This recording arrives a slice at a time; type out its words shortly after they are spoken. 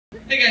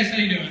Hey guys, how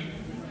you doing?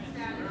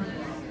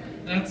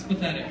 That's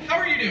pathetic. How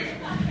are you doing?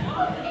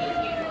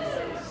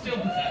 Still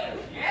pathetic.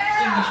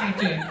 Still just have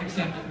to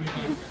accept it and move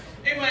on.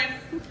 Anyway,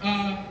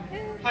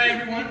 hi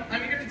everyone.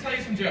 I'm here to tell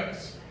you some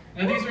jokes.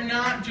 Now these are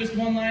not just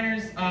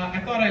one-liners.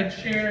 I thought I'd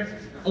share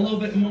a little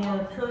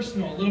more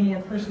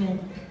personal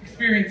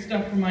experience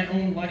stuff from my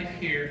own life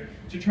here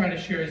to try to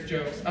share as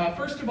jokes.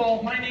 First of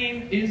all, my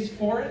name is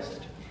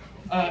Forrest.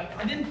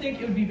 I didn't think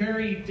it would be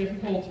very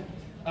difficult.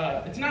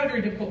 It's not a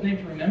very difficult name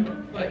to remember,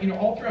 but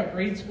all throughout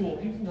grade school,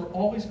 people were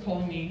always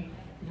calling me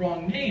the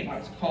wrong name. I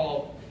was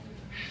called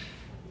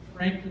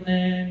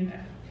Franklin,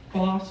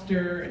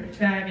 Foster, and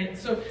Faggot.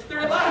 So there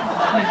are a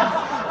lot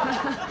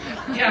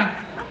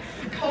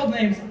of called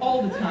names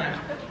all the time,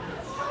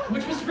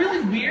 which was really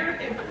weird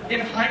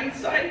in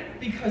hindsight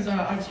because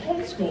I was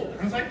homeschooled.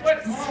 I was like,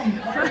 "What, Mom?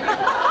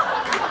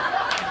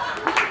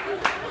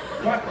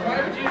 Why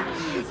would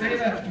you say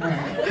that?"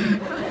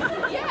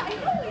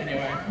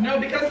 No,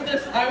 because of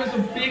this, I was a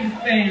big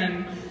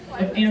fan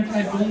of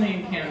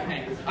anti-bullying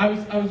campaigns. I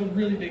was a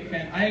really big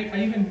fan. I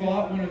even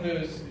bought one of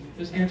those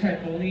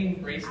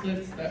anti-bullying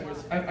bracelets that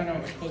was, I don't know what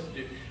I was supposed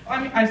to do.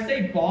 I mean, I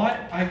say bought,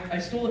 I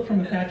stole it from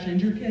a fat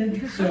ginger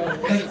kid, so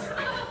that's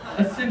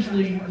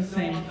essentially the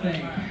same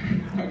thing.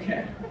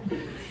 Okay.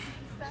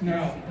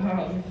 Now,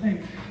 let me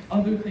think.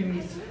 Other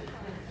things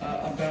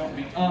about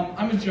me.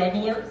 I'm a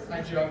juggler.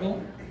 I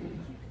juggle.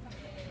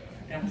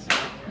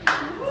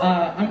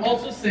 I'm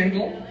also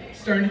single.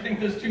 Starting to think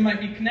those two might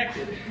be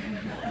connected.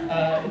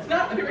 It's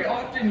not very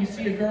often you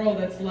see a girl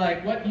that's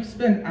like, "What, you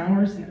spend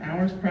hours and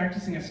hours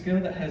practicing a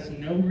skill that has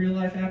no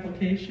real-life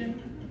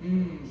application?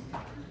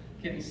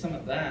 Get me some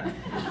of that."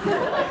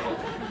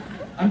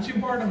 I'm too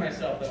hard on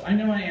myself, though. I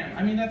know I am.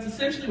 I mean, that's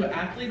essentially what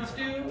athletes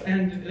do,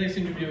 and they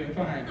seem to be doing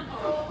fine.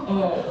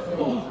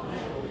 Oh.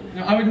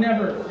 Now, I would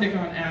never pick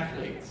on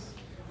athletes.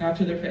 Not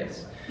to their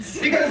face.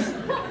 Because,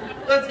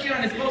 let's be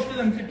honest, most of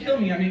them could kill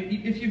me. I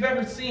mean, if you've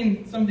ever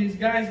seen some of these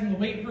guys in the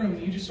weight room,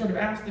 you just sort of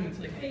ask them, it's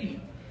like, "Hey,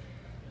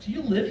 do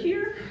you live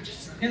here?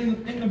 Just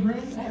in the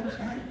room all the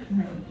time?"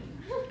 No.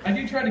 I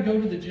do try to go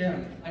to the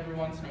gym every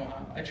once in a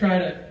while. I try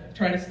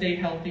to stay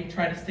healthy,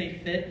 try to stay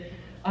fit.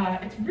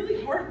 It's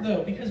really hard,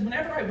 though, because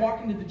whenever I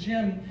walk into the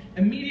gym,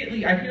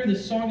 immediately I hear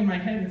this song in my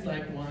head. It's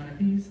like, "One of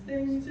these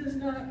things is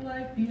not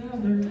like the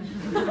other.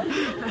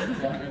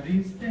 One of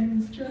these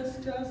things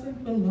just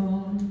doesn't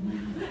belong."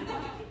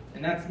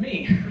 And that's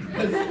me,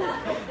 because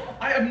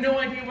I have no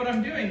idea what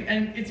I'm doing.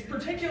 And it's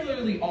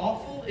particularly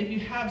awful if you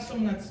have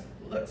someone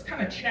that's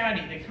kind of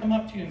chatty. They come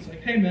up to you and say,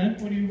 "Hey man,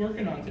 what are you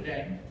working on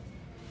today?"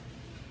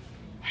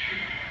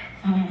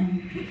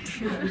 I'm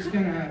just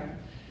gonna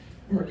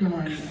work on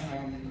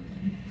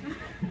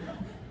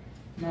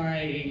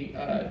my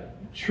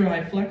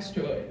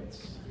triflextoids.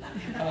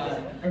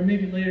 Or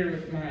maybe later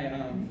with my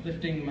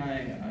lifting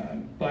my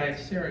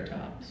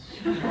biceratops.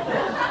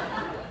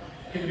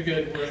 Give it a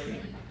good working.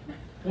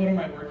 What am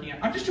I working at?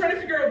 I'm just trying to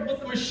figure out what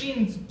the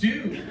machines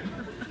do.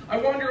 I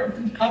wander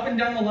up and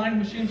down the line of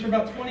machines for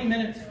about 20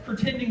 minutes,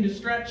 pretending to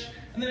stretch,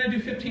 and then I do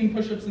 15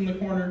 push-ups in the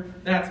corner.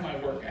 That's my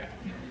workout.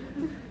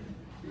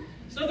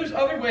 So there's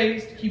other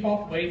ways to keep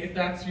off weight if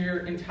that's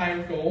your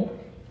entire goal.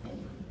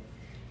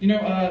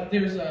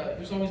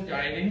 There's always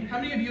dieting. How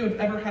many of you have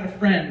ever had a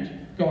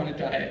friend go on a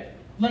diet?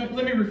 Let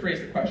me rephrase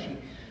the question.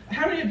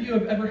 How many of you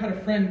have ever had a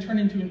friend turn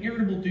into an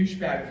irritable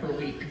douchebag for a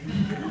week?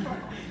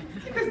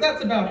 Because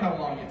that's about how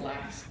long it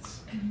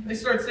lasts. They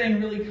start saying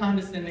really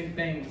condescending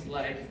things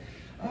like,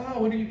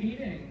 "Oh, what are you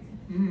eating?"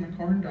 "A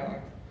corn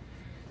dog.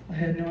 I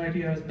had no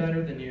idea I was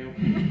better than you."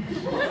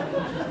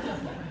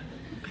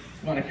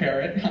 "Want a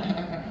carrot?"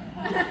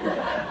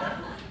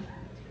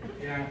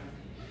 Yeah.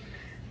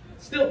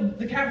 Still,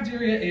 the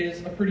cafeteria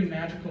is a pretty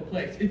magical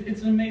place.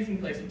 It's an amazing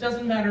place. It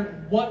doesn't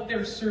matter what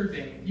they're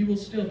serving, you will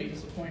still be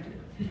disappointed.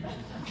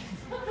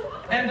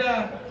 And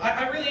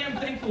I really am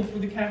thankful for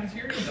the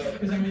cafeteria, though,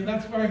 because I mean,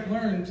 that's where I've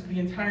learned the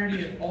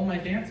entirety of all my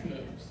dance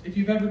moves. If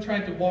you've ever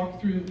tried to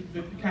walk through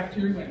the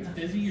cafeteria when it's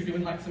busy, you're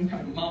doing like some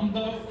kind of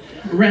mambo,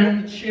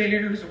 around the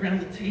chairs, around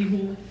the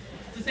table.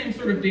 It's the same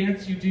sort of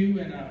dance you do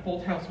in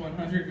Holt House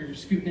 100 where you're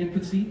scooting in for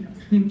the seat.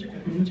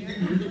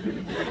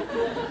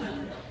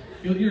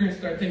 You're going to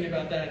start thinking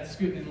about that,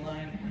 scooting in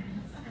line.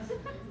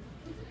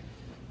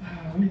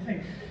 Let me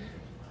think.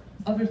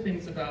 Other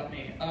things about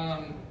me.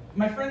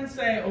 My friends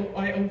say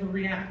I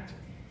overreact.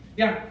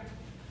 Yeah,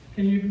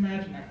 can you even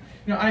imagine that?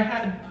 I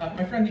had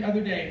my friend the other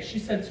day, she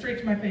said straight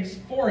to my face,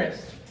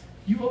 "Forrest,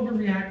 you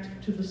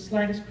overreact to the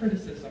slightest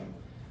criticism."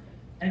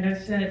 And I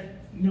said,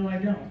 "No, I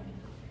don't."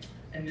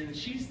 And then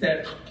she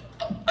said,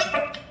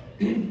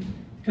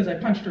 because I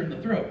punched her in the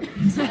throat.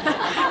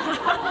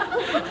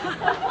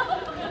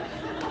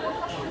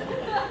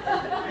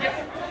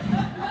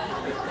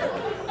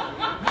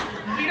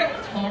 We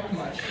don't talk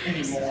much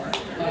anymore,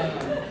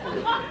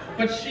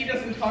 but she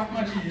doesn't talk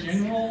much in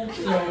general,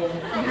 so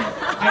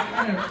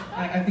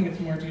I think it's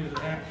more due to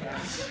that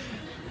fact.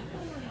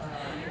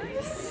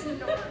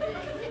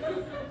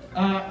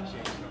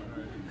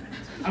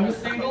 I was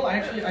single.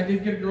 I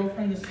did get a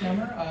girlfriend this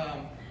summer.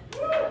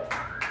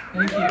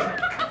 Thank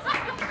you.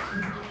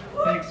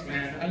 Thanks,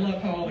 man. I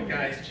love how all the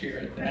guys cheer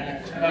at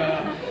that.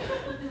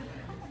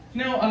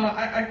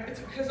 It's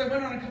because I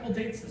went on a couple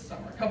dates this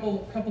summer, a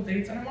couple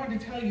dates, and I wanted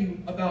to tell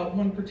you about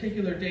one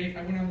particular date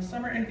I went on this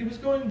summer, and it was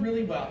going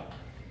really well.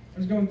 It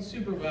was going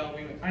super well.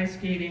 We went ice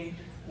skating,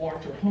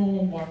 walked her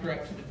home, walked her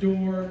up to the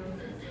door,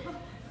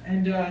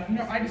 and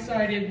I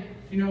decided,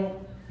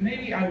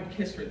 maybe I would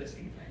kiss her this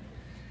evening,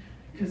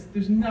 because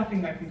there's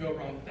nothing that can go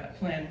wrong with that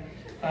plan.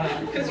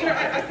 Because,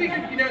 I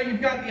figured, you've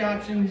got the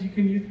options. You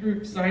can youth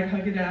group side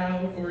hug it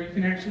out, or you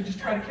can actually just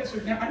try to kiss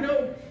her. Now, I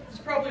know there's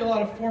probably a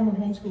lot of former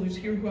homeschoolers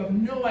here who have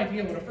no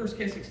idea what a first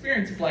kiss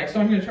experience is like, so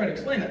I'm going to try to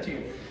explain that to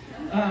you.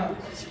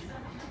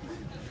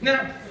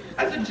 Now,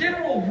 as a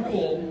general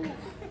rule,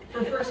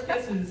 for first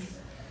kisses,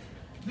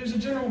 there's a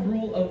general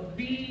rule of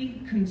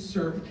be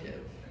conservative.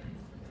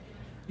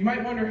 You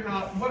might wonder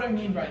what I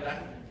mean by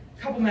that.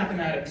 Couple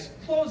mathematics.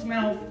 Closed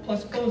mouth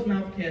plus closed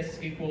mouth kiss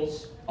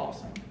equals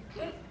awesome.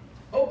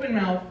 Open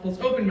mouth plus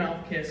open mouth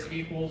kiss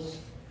equals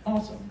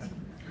awesome.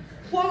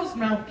 Closed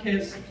mouth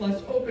kiss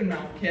plus open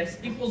mouth kiss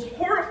equals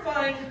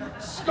horrifying,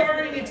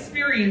 scarring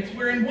experience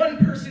wherein one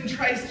person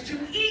tries to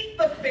eat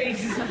the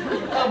face of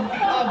the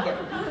other.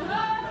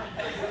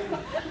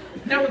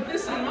 Now with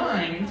this in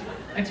mind,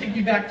 I take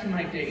you back to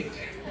my date.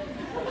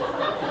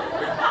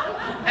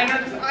 And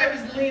as I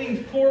was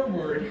leaning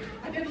forward,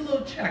 I did a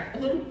little check, a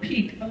little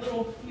peek, a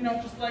little,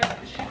 just like,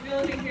 is she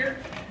feeling me here?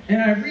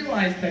 And I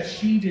realized that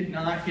she did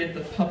not get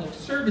the public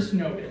service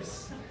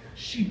notice.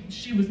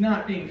 She was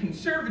not being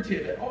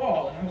conservative at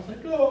all. And I was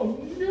like, oh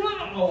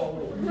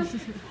no!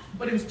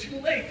 But it was too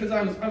late because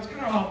I was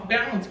kind of off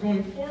balance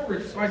going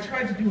forward, so I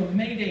tried to do a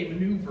Mayday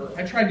maneuver.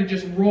 I tried to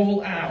just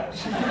roll out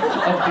of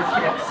the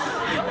kiss,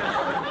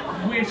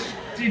 which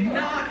did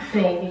not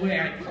go the way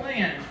I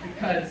planned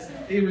because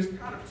it was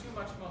kind of too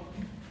much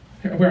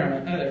momentum. Where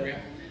am I? Oh, there we go.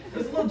 It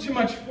was a little too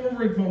much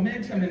forward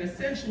momentum, and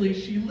essentially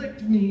she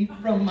licked me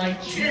from my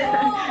chin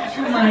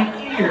to my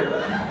ear,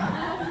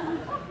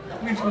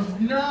 which was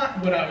not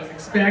what I was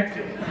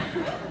expecting.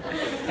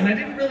 And I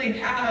didn't really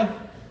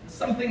have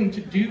something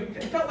to do.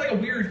 It felt like a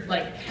weird,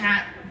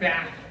 cat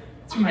bath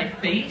to my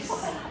face.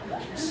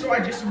 So I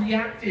just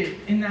reacted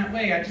in that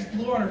way. I just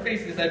blew on her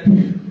face and said,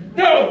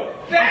 "No,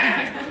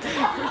 bad!"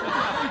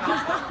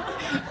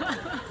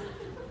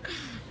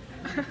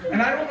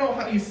 And I don't know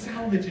how you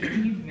salvage an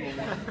evening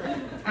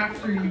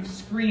after you've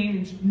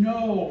screamed,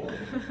 "No,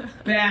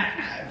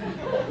 bad."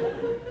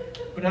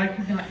 But I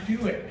could not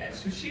do it.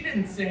 So she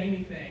didn't say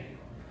anything,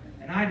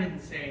 and I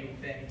didn't say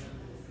anything.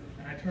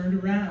 And I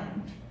turned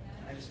around,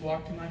 and I just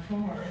walked to my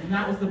car. And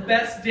that was the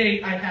best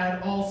date I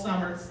had all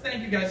summer.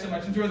 Thank you guys so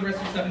much. Enjoy the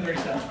rest of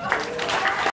 737.